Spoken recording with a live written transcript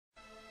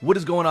What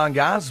is going on,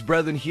 guys?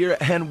 Brethren here,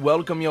 and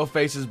welcome your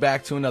faces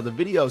back to another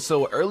video.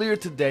 So earlier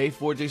today,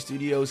 4J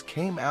Studios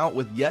came out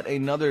with yet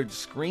another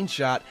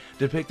screenshot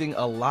depicting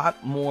a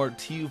lot more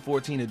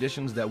TU14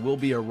 editions that will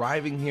be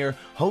arriving here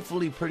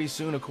hopefully pretty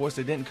soon. Of course,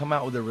 they didn't come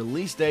out with a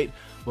release date,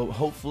 but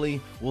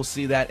hopefully we'll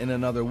see that in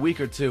another week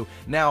or two.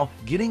 Now,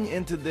 getting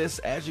into this,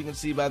 as you can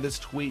see by this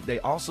tweet, they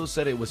also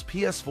said it was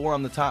PS4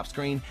 on the top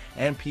screen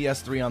and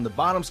PS3 on the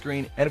bottom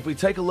screen. And if we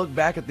take a look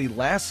back at the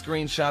last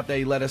screenshot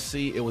they let us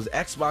see, it was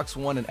Xbox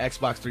One and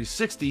Xbox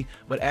 360.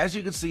 But as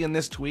you can see in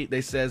this tweet,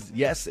 they says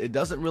yes, it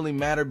doesn't really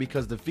matter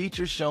because the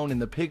features shown in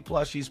the pig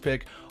plushies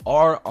pic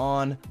are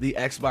on the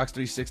Xbox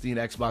 360 and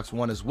Xbox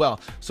One as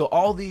well. So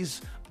all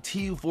these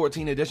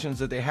TU14 editions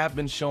that they have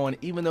been showing,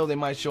 even though they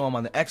might show them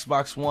on the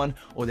Xbox One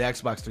or the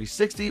Xbox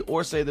 360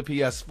 or say the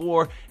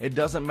PS4, it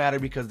doesn't matter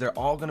because they're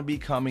all going to be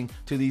coming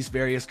to these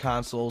various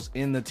consoles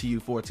in the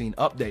TU14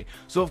 update.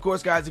 So of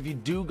course, guys, if you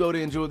do go to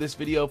enjoy this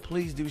video,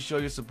 please do show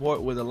your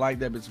support with a like.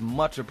 That is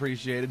much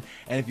appreciated.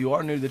 And if you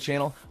are new to the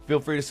channel, feel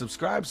free to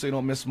subscribe so you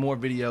don't miss more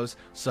videos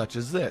such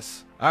as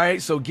this.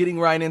 Alright, so getting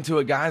right into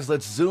it, guys,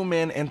 let's zoom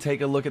in and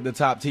take a look at the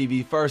top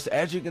TV first.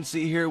 As you can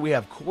see here, we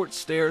have quartz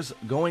stairs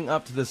going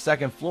up to the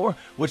second floor,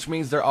 which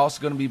means they're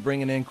also going to be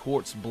bringing in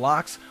quartz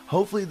blocks.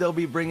 Hopefully they'll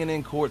be bringing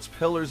in quartz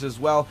pillars as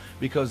well,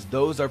 because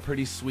those are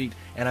pretty sweet,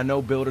 and I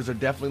know builders are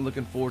definitely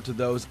looking forward to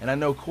those, and I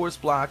know quartz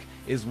block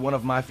is one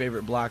of my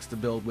favorite blocks to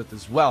build with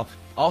as well.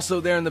 Also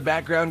there in the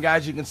background,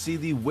 guys, you can see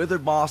the wither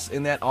boss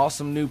in that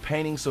awesome new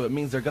painting, so it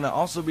means they're going to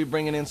also be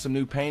bringing in some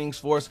new paintings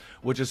for us,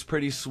 which is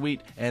pretty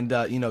sweet, and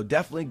you know,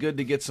 definitely good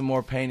to get some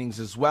more paintings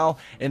as well.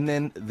 And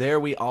then there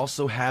we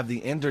also have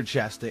the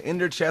Enderchest. The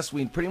Enderchest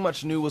we pretty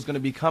much knew was going to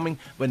be coming,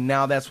 but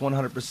now that's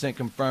 100%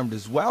 confirmed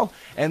as well.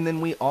 And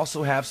then we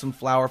also have some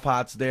flower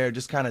pots there,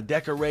 just kind of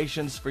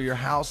decorations for your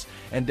house,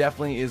 and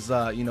definitely is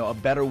you know, a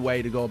better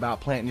way to go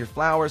about planting your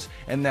flowers,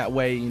 and that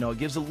way, you know, it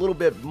gives a little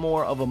bit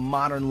more of a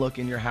modern look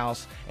in your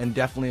house, and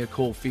definitely a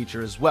cool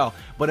feature as well.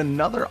 But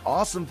another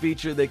awesome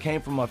feature that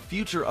came from a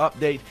future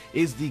update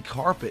is the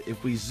carpet.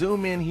 If we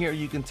zoom in here,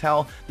 you can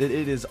tell that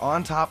it is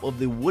on top of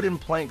the wooden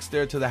planks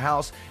there to the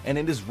house, and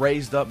it is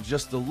raised up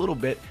just a little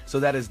bit, so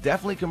that is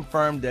definitely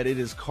confirmed that it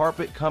is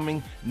carpet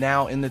coming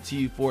now in the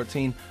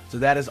TU14. So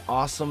that is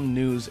awesome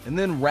news. And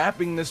then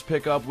wrapping this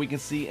pick up, we can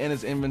see in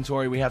his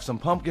inventory we have some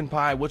pumpkin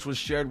pie, which was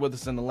shared with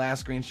us in the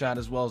last screenshot,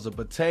 as well as a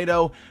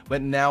potato.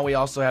 But now we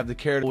also have the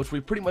carrot, which we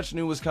pretty much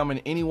knew was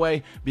coming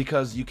anyway,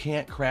 because you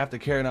can't craft a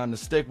carrot on the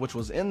stick, which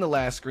was in the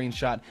last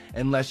screenshot,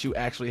 unless you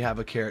actually have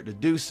a carrot to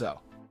do so.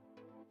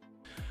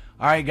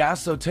 Alright,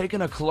 guys, so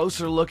taking a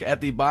closer look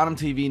at the bottom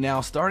TV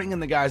now, starting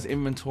in the guy's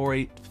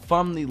inventory,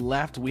 from the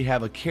left we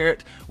have a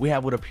carrot, we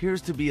have what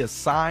appears to be a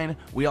sign,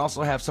 we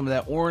also have some of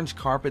that orange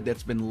carpet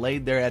that's been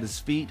laid there at his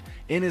feet.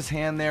 In his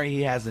hand there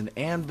he has an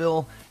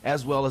anvil,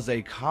 as well as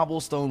a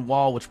cobblestone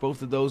wall, which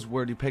both of those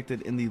were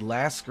depicted in the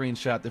last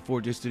screenshot that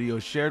 4J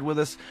Studios shared with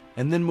us.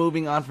 And then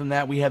moving on from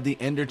that, we have the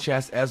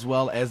Enderchest as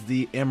well as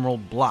the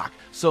emerald block.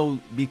 So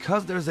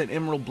because there's an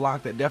emerald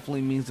block, that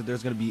definitely means that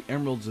there's going to be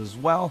emeralds as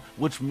well,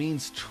 which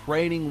means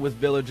trading with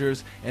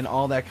villagers and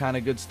all that kind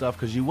of good stuff,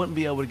 because you wouldn't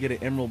be able to get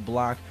an emerald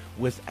block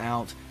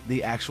without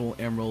the actual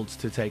emeralds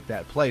to take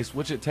that place,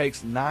 which it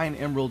takes 9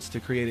 emeralds to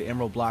create an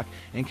emerald block,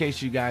 in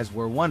case you guys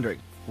were wondering.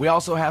 We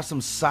also have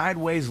some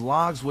sideways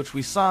logs, which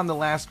we saw in the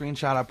last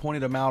screenshot. I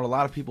pointed them out. A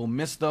lot of people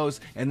missed those.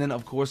 And then,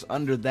 of course,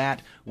 under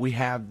that, we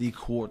have the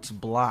quartz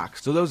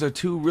blocks. So those are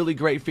two really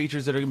great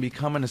features that are going to be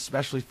coming,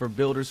 especially for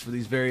builders, for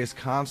these various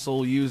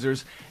console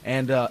users.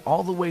 And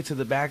all the way to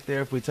the back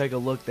there, if we take a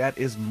look, that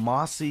is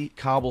mossy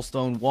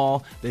cobblestone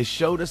wall. They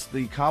showed us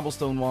the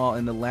cobblestone wall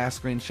in the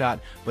last screenshot,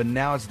 but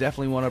now it's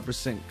definitely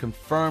 100%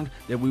 confirmed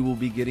that we will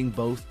be getting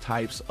both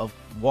types of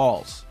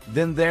walls.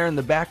 Then there in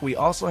the back, we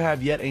also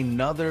have yet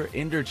another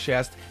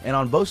Enderchest, and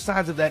on both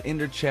sides of that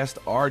Enderchest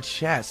are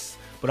chests,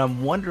 but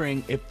I'm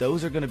wondering if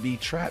those are going to be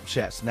trap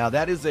chests. Now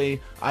that is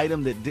a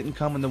item that didn't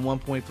come in the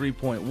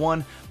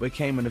 1.3.1 but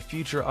came in a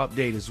future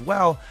update as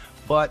well.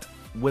 But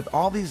with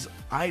all these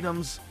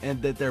items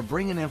and that they're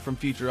bringing in from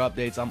future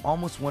updates, I'm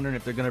almost wondering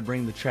if they're going to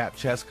bring the trap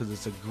chest, because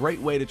it's a great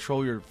way to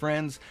troll your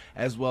friends,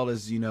 as well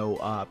as, you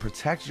know,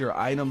 protect your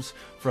items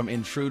from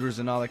intruders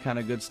and all that kind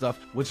of good stuff.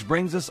 Which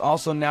brings us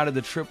also now to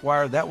the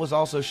tripwire. That was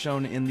also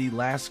shown in the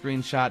last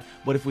screenshot,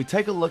 but if we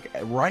take a look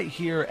right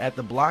here at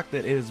the block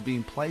that it is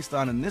being placed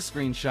on in this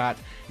screenshot,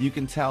 you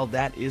can tell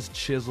that is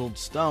chiseled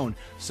stone.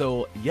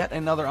 So yet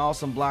another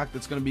awesome block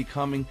that's going to be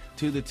coming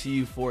to the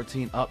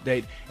TU14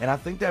 update, and I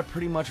think that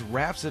pretty much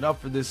wraps it up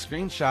for this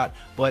screenshot.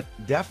 But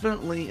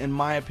definitely, in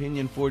my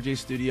opinion, 4J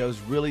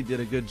Studios really did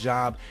a good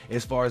job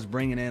as far as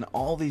bringing in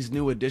all these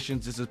new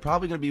additions. This is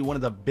probably going to be one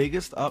of the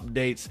biggest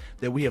updates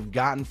that we have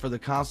gotten for the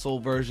console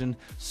version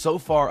so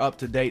far up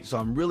to date, so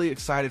I'm really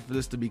excited for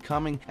this to be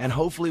coming, and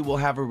hopefully we'll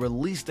have a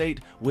release date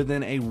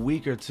within a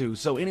week or two.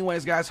 So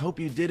anyways, guys, hope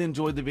you did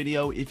enjoy the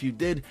video. If you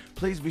did,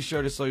 please be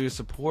sure to show your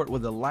support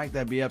with a like.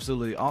 That'd be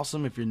absolutely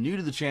awesome. If you're new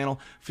to the channel,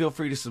 feel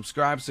free to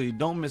subscribe so you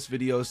don't miss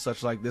videos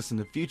such like this in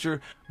the future,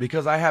 because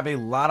because I have a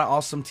lot of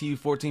awesome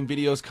TU14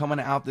 videos coming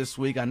out this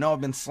week. I know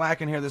I've been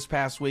slacking here this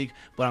past week,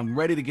 but I'm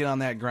ready to get on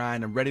that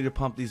grind. I'm ready to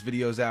pump these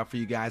videos out for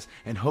you guys,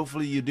 and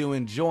hopefully you do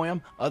enjoy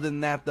them. Other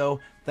than that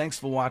though, thanks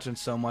for watching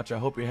so much. I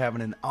hope you're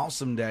having an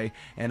awesome day,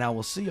 and I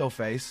will see your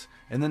face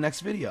in the next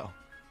video.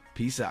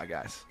 Peace out,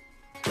 guys.